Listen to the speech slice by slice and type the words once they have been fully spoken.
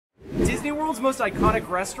Disney World's most iconic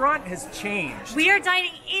restaurant has changed. We are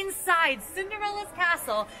dining inside Cinderella's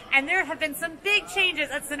castle, and there have been some big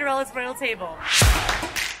changes at Cinderella's royal table.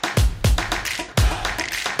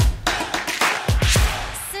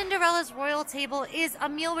 Cinderella's royal table is a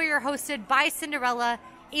meal where you're hosted by Cinderella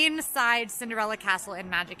inside Cinderella Castle in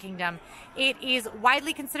Magic Kingdom. It is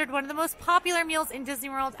widely considered one of the most popular meals in Disney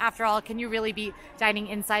World. After all, can you really beat dining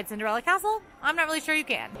inside Cinderella Castle? I'm not really sure you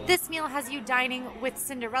can. This meal has you dining with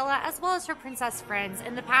Cinderella as well as her princess friends.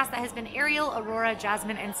 In the past, that has been Ariel, Aurora,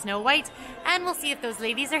 Jasmine, and Snow White, and we'll see if those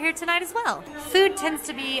ladies are here tonight as well. Food tends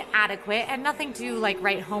to be adequate and nothing to like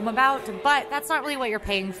write home about, but that's not really what you're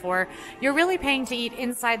paying for. You're really paying to eat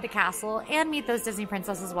inside the castle and meet those Disney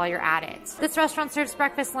princesses while you're at it. This restaurant serves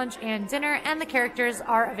breakfast, lunch, and dinner, and the characters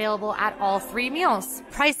are available at all 3 meals.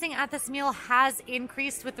 Pricing at this meal has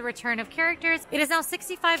increased with the return of characters. It is now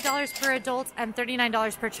 $65 per adult and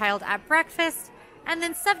 $39 per child at breakfast, and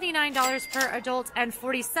then $79 per adult and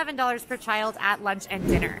 $47 per child at lunch and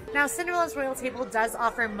dinner. Now, Cinderella's royal table does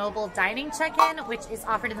offer mobile dining check-in, which is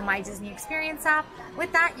offered in the My Disney Experience app.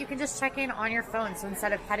 With that, you can just check in on your phone. So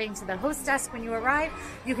instead of heading to the host desk when you arrive,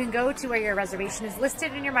 you can go to where your reservation is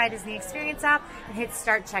listed in your My Disney Experience app and hit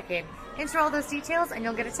start check-in. Enter all those details and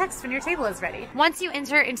you'll get a text when your table is ready. Once you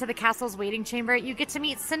enter into the castle's waiting chamber, you get to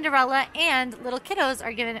meet Cinderella, and little kiddos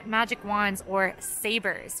are given magic wands or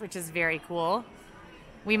sabers, which is very cool.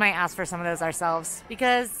 We might ask for some of those ourselves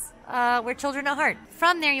because we're children at heart.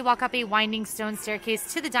 From there, you walk up a winding stone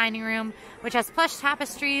staircase to the dining room, which has plush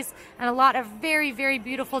tapestries and a lot of very, very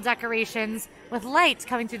beautiful decorations with light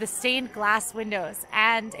coming through the stained glass windows.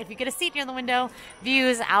 And if you get a seat near the window,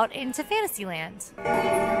 views out into Fantasyland.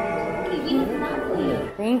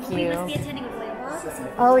 Thank you. We must be attending a royal ball.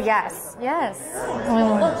 Oh, yes. Yes.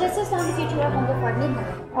 Well, just as long as you two are home before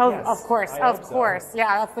midnight. Oh, yes. Of course. Of course. So.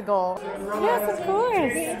 Yeah, that's the goal. Yes, of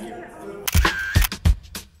course.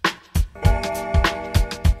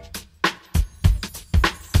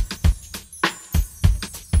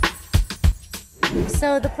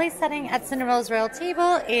 So the place setting at Cinderella's royal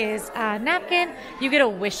table is a napkin. You get a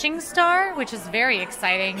wishing star, which is very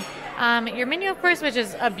exciting. Your menu, of course, which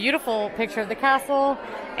is a beautiful picture of the castle.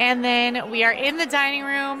 And then we are in the dining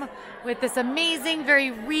room with this amazing, very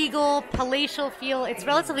regal, palatial feel. It's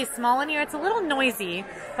relatively small in here. It's a little noisy,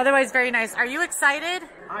 otherwise very nice. Are you excited?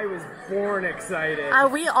 I was born excited.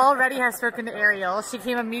 We already have spoken to Ariel. She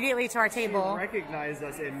came immediately to our table. She recognized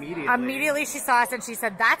us immediately. Immediately she saw us and she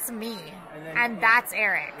said, "That's me." And that's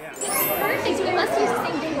Eric. Yeah. Perfect. We must use the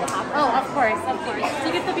same thing to happen. Oh, of course, of course.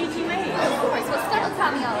 You get the beachy wave. Of course. Well, Scott will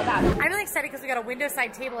tell me all about it. I'm really excited because we got a window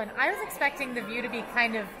side table, and I was expecting the view to be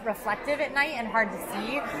kind of reflective at night and hard to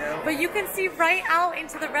see. No. But you can see right out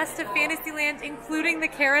into the rest of Fantasyland, including the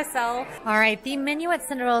carousel. All right, the menu at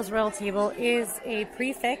Cinderella's royal table is a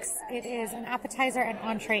prefix. It is an appetizer, an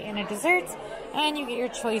entree, and a dessert, and you get your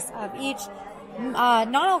choice of each.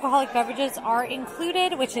 Non-alcoholic beverages are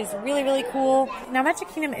included, which is really, really cool. Now, Magic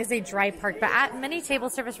Kingdom is a dry park, but at many table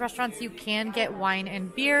service restaurants, you can get wine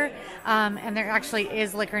and beer, and there actually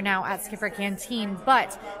is liquor now at Skipper Canteen,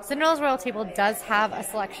 but Cinderella's royal table does have a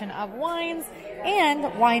selection of wines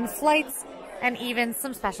and wine flights, and even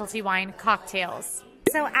some specialty wine cocktails.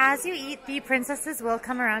 So as you eat, the princesses will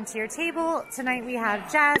come around to your table. Tonight we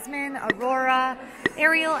have Jasmine, Aurora,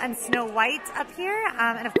 Ariel, and Snow White up here.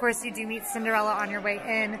 And of course you do meet Cinderella on your way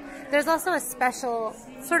in. There's also a special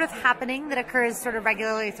sort of happening that occurs sort of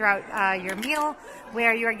regularly throughout your meal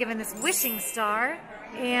where you are given this wishing star,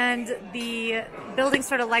 and the building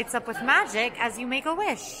sort of lights up with magic as you make a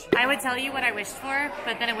wish. I would tell you what I wished for,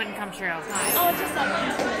 but then it wouldn't come true. Oh, just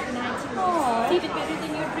keep it better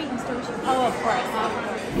than your dreams, don't you? Oh, of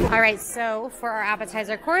course. All right, so for our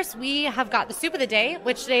appetizer course, we have got the soup of the day,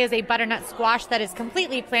 which today is a butternut squash that is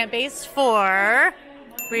completely plant-based for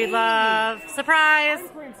Breedlove. Surprise!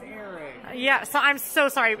 Prince Eric. Yeah, so I'm so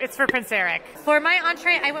sorry. It's for Prince Eric. For my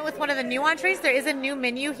entree, I went with one of the new entrees. There is a new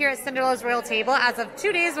menu here at Cinderella's royal table as of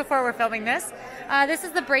 2 days before we're filming this. This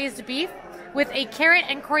is the braised beef with a carrot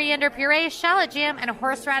and coriander puree, shallot jam, and a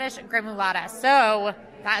horseradish gremolata. So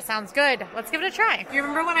that sounds good. Let's give it a try. You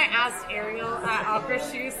remember when I asked Ariel at Opera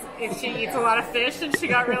Shoes if she eats a lot of fish and she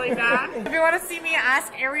got really mad? If you want to see me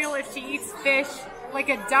ask Ariel if she eats fish like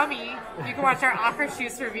a dummy, you can watch our Opera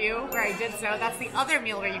Shoes review where I did so. That's the other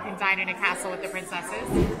meal where you can dine in a castle with the princesses.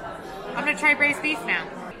 I'm gonna try braised beef now.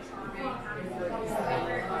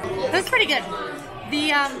 That's pretty good.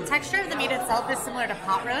 The texture of the meat itself is similar to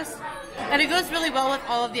pot roast, and it goes really well with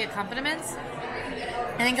all of the accompaniments.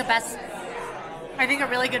 I think a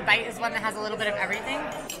really good bite is one that has a little bit of everything.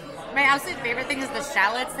 My absolute favorite thing is the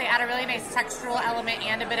shallots. They add a really nice textural element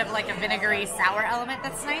and a bit of like a vinegary sour element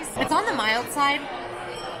that's nice. It's on the mild side.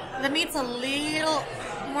 The meat's a little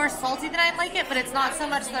more salty than I'd like it, but it's not so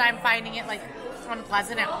much that I'm finding it like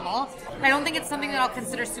unpleasant at all. I don't think it's something that I'll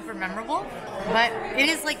consider super memorable, but it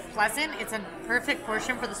is like pleasant. It's a perfect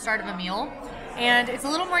portion for the start of a meal. And it's a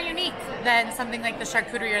little more unique than something like the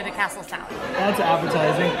charcuterie or the castle salad. That's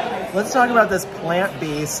appetizing. Let's talk about this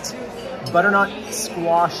plant-based butternut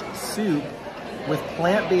squash soup with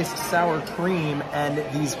plant-based sour cream and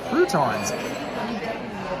these croutons.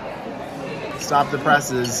 Stop the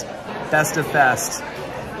presses. Best of fest.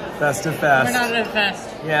 Best of fest. We're not at a fest.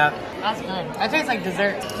 Yeah. That's good. That tastes like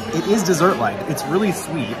dessert. It is dessert-like. It's really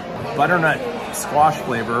sweet. Butternut squash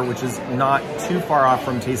flavor, which is not too far off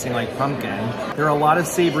from tasting like pumpkin. There are a lot of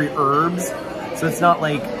savory herbs, so it's not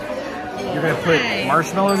like you're gonna put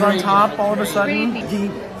marshmallows on top all of a sudden. The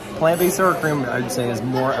plant-based sour cream, I'd say, is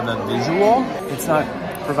more of a visual. It's not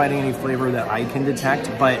providing any flavor that I can detect,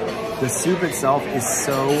 but the soup itself is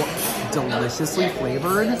so deliciously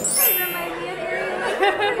flavored.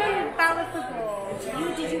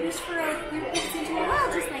 Did you wish for a group of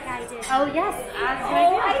Cinderella just like I did? Oh yes.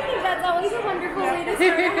 I think that's always a wonderful way to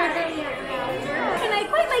start a holiday. And I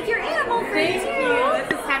quite like your animal friend too.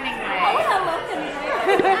 This is Hemingway. Oh, hello,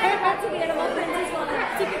 Hemingway. I have lots of animal friends as well.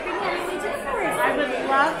 So you could bring Hemingway to the forest. I would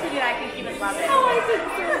love to do that. I think you would love it. Oh, I think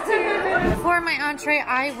so too. For my entree,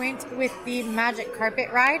 I went with the Magic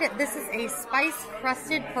Carpet Ride. This is a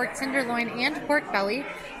spice-crusted pork tenderloin and pork belly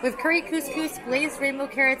with curry couscous, glazed rainbow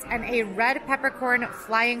carrots, and a red peppercorn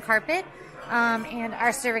flying carpet. And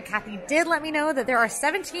our server, Kathy, did let me know that there are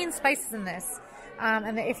 17 spices in this.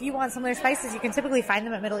 And that if you want some of their spices, you can typically find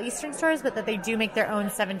them at Middle Eastern stores, but that they do make their own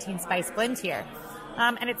 17 spice blend here.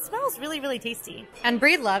 And it smells really, really tasty. And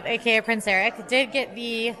Breedlove, aka Prince Eric, did get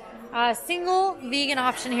the single vegan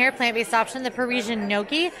option here, plant-based option, the Parisian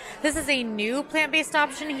gnocchi. This is a new plant-based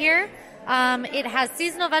option here. It has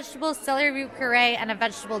seasonal vegetables, celery root puree, and a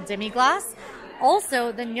vegetable demi-glace.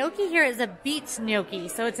 Also, the gnocchi here is a beet gnocchi,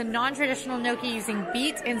 so it's a non-traditional gnocchi using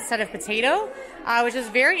beet instead of potato, which is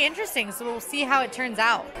very interesting, so we'll see how it turns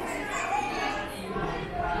out.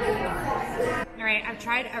 Alright, I've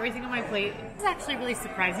tried everything on my plate. This is actually really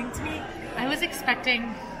surprising to me. I was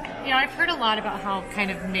expecting, you know, I've heard a lot about how kind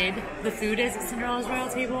of mid the food is at Cinderella's royal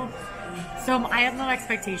table, so I have no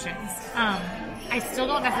expectations. I still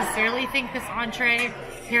don't necessarily think this entree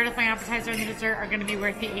paired with my appetizer and the dessert are going to be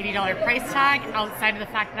worth the $80 price tag, outside of the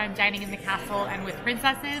fact that I'm dining in the castle and with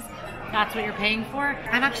princesses. That's what you're paying for.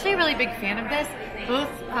 I'm actually a really big fan of this. Both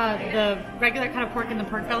the regular kind of pork and the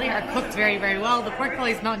pork belly are cooked very, very well. The pork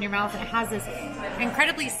bellies melt in your mouth, and it has this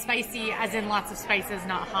incredibly spicy, as in lots of spices,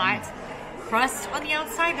 not hot, crust on the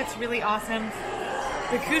outside that's really awesome.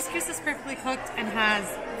 The couscous is perfectly cooked and has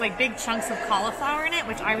like big chunks of cauliflower in it,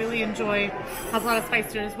 which I really enjoy. Has a lot of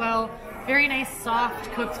spice to it as well. Very nice,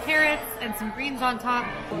 soft cooked carrots and some greens on top.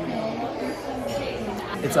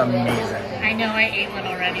 It's amazing. I know, I ate one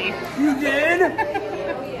already. You did?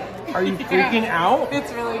 Are you freaking out?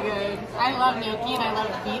 It's really good. I love gnocchi and I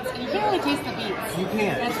love beets. And you can't really taste the beets. You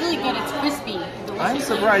can't. It's really good. It's crispy. I'm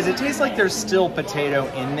surprised. It tastes like there's still potato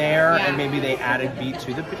in there, and maybe they added beet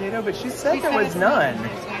to the potato, but she said there was none.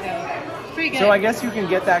 Pretty good. So I guess you can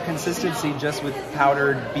get that consistency just with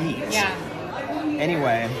powdered beets. Yeah.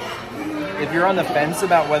 Anyway, if you're on the fence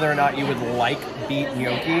about whether or not you would like beet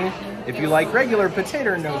gnocchi, if you like regular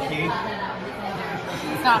potato gnocchi,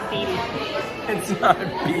 it's not beety. It's not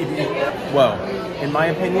beety. Whoa. In my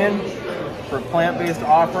opinion, for plant-based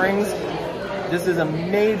offerings, this is a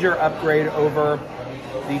major upgrade over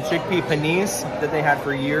the chickpea panisse that they had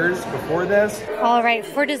for years before this. All right,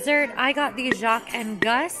 for dessert, I got the Jacques and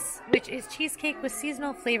Gus, which is cheesecake with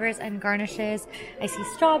seasonal flavors and garnishes. I see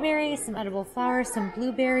strawberries, some edible flowers, some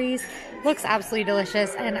blueberries. Looks absolutely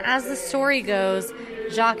delicious. And as the story goes,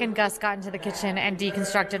 Jacques and Gus got into the kitchen and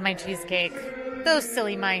deconstructed my cheesecake. Those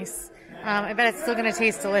silly mice. I bet it's still gonna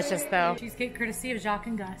taste delicious though. Cheesecake courtesy of Jacques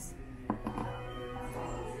and Gus.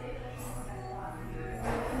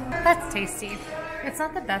 That's tasty. It's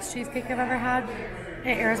not the best cheesecake I've ever had.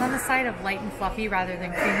 It errs on the side of light and fluffy rather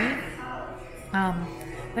than creamy.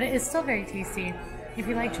 But it is still very tasty. If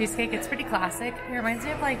you like cheesecake, it's pretty classic. It reminds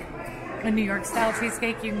me of like a New York style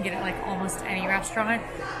cheesecake you can get at like almost any restaurant.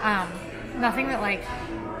 Nothing that like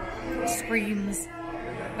screams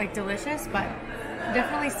like delicious, but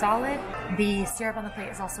definitely solid. The syrup on the plate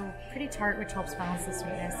is also pretty tart, which helps balance the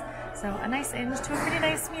sweetness. So a nice end to a pretty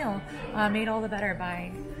nice meal, made all the better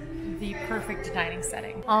by the perfect dining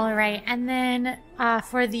setting. All right, and then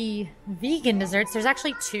for the vegan desserts, there's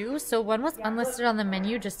actually two. So one was unlisted on the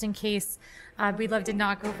menu just in case Breedlove did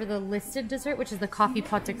not go for the listed dessert, which is the coffee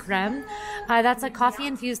pot de creme. That's a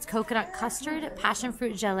coffee-infused coconut custard, passion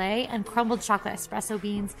fruit gelée, and crumbled chocolate espresso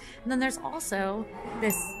beans. And then there's also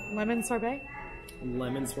this lemon sorbet.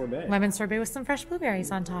 Lemon sorbet. Lemon sorbet with some fresh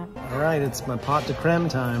blueberries on top. All right, it's my pot de creme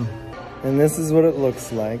time. And this is what it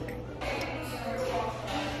looks like.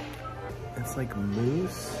 It's like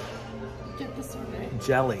mousse. Get the sorbet.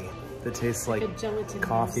 Jelly that tastes like gelatin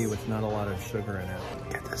coffee mousse. with not a lot of sugar in it.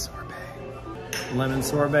 Get the sorbet. Lemon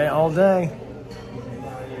sorbet all day.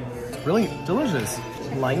 It's really delicious.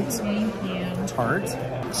 Light, Thank you. tart,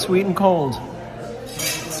 sweet and cold.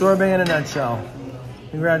 Sorbet in a nutshell.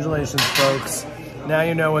 Congratulations, folks. Now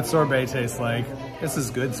you know what sorbet tastes like. This is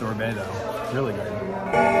good sorbet though. Really good.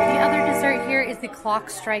 The other dessert here is the Clock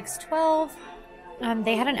Strikes 12.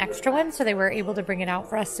 They had an extra one, so they were able to bring it out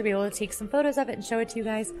for us to be able to take some photos of it and show it to you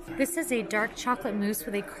guys. This is a dark chocolate mousse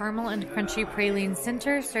with a caramel and crunchy praline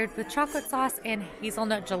center, served with chocolate sauce and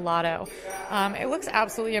hazelnut gelato. It looks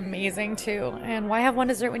absolutely amazing too. And why have one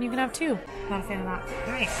dessert when you can have two? Not a fan of that.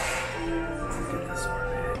 All right.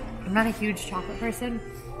 I'm not a huge chocolate person,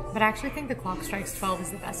 but I actually think the Clock Strikes 12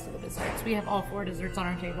 is the best of the desserts. We have all 4 desserts on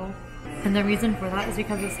our table. And the reason for that is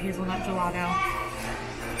because it's hazelnut gelato.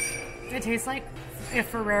 It tastes like if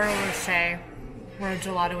Ferrero Rocher were a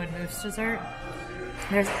gelato and mousse dessert.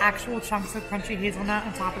 There's actual chunks of crunchy hazelnut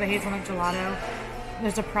on top of the hazelnut gelato.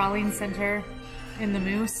 There's a praline center in the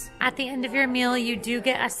mousse. At the end of your meal, you do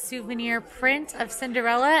get a souvenir print of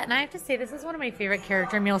Cinderella. And I have to say, this is one of my favorite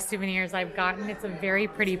character meal souvenirs I've gotten. It's a very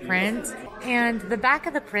pretty print. And the back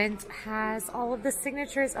of the print has all of the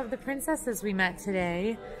signatures of the princesses we met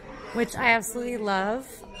today, which I absolutely love.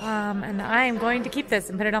 And I am going to keep this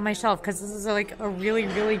and put it on my shelf because this is like a really,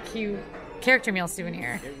 really cute character meal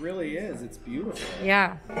souvenir. It really is. It's beautiful.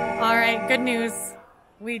 Yeah. All right, good news.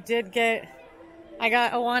 We did get... I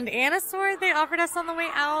got a wand and a sword. They offered us on the way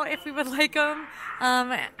out if we would like them.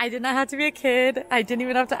 I did not have to be a kid. I didn't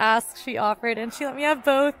even have to ask. She offered and she let me have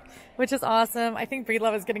both, which is awesome. I think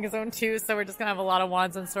Breedlove is getting his own too, so we're just gonna have a lot of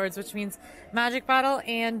wands and swords, which means magic battle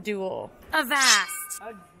and duel. Avast!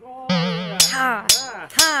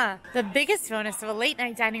 The biggest bonus of a late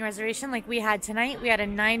night dining reservation like we had tonight, we had a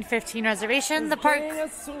 9:15 reservation. The park... a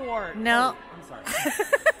sword. No. Oh, I'm sorry.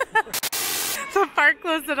 The park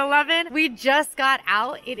closed at 11. We just got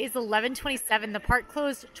out. It is 11:27. The park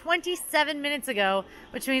closed 27 minutes ago,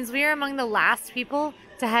 which means we are among the last people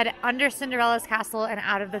to head under Cinderella's castle and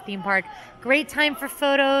out of the theme park. Great time for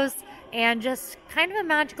photos and just kind of a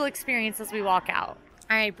magical experience as we walk out.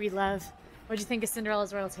 All right, Breedlove, what do you think of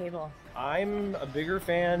Cinderella's Royal Table? I'm a bigger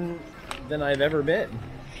fan than I've ever been.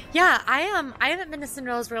 Yeah, I haven't been to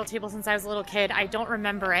Cinderella's Royal Table since I was a little kid. I don't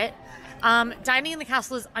remember it. Dining in the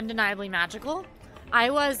castle is undeniably magical. I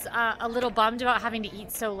was a little bummed about having to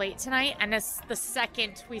eat so late tonight, and as the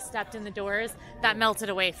second we stepped in the doors, that melted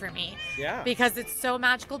away for me. Yeah. Because it's so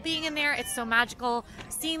magical being in there. It's so magical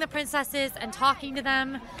seeing the princesses and talking to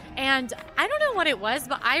them. And I don't know what it was,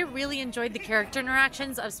 but I really enjoyed the character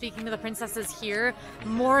interactions of speaking to the princesses here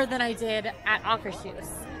more than I did at Akershus.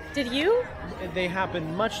 Did you? They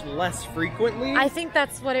happen much less frequently. I think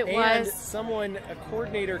that's what it and was. a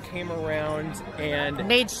coordinator came around and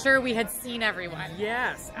Made sure we had seen everyone.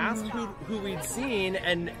 yes, asked who we'd seen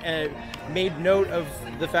and made note of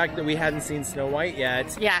the fact that we hadn't seen Snow White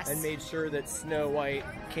yet. Yes. And made sure that Snow White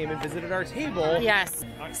came and visited our table. Yes.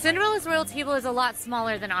 Cinderella's Royal Table is a lot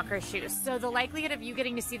smaller than Akershus, so the likelihood of you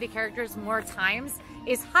getting to see the characters more times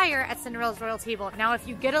is higher at Cinderella's Royal Table. Now, if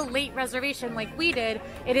you get a late reservation like we did,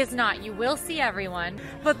 it is not. You will see everyone.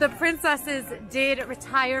 But the princesses did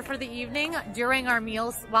retire for the evening during our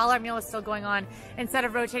meals, while our meal was still going on, instead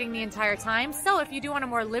of rotating the entire time. So if you do want a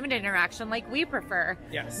more limited interaction like we prefer,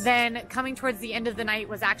 Yes. then coming towards the end of the night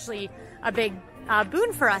was actually a big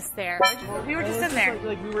boon for us there. We were just in there.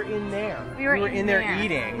 Like we were in there. We were in there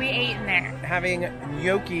eating. We ate in there. Having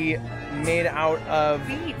gnocchi made out of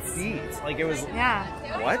Beets. Like it was. Yeah.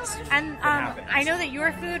 What? And happened? I know that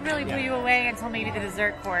your food really blew you away until maybe the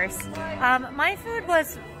dessert course. My food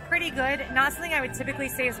was pretty good. Not something I would typically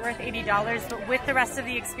say is worth $80, but with the rest of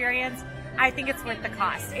the experience, I think it's worth the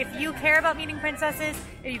cost. If you care about meeting princesses,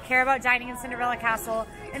 if you care about dining in Cinderella Castle,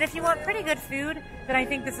 and if you want pretty good food, then I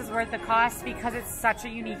think this is worth the cost because it's such a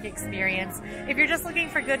unique experience. If you're just looking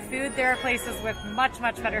for good food, there are places with much,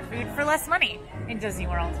 much better food for less money in Disney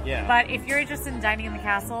World. Yeah. But if you're interested in dining in the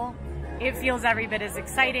castle, it feels every bit as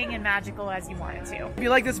exciting and magical as you want it to. If you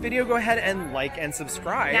like this video, go ahead and like and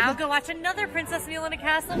subscribe. Now go watch another Princess Meal in a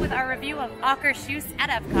Castle with our review of AllEars at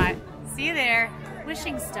Epcot. See you there.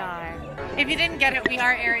 Wishing Star. If you didn't get it, we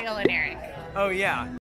are Ariel and Eric. Oh yeah.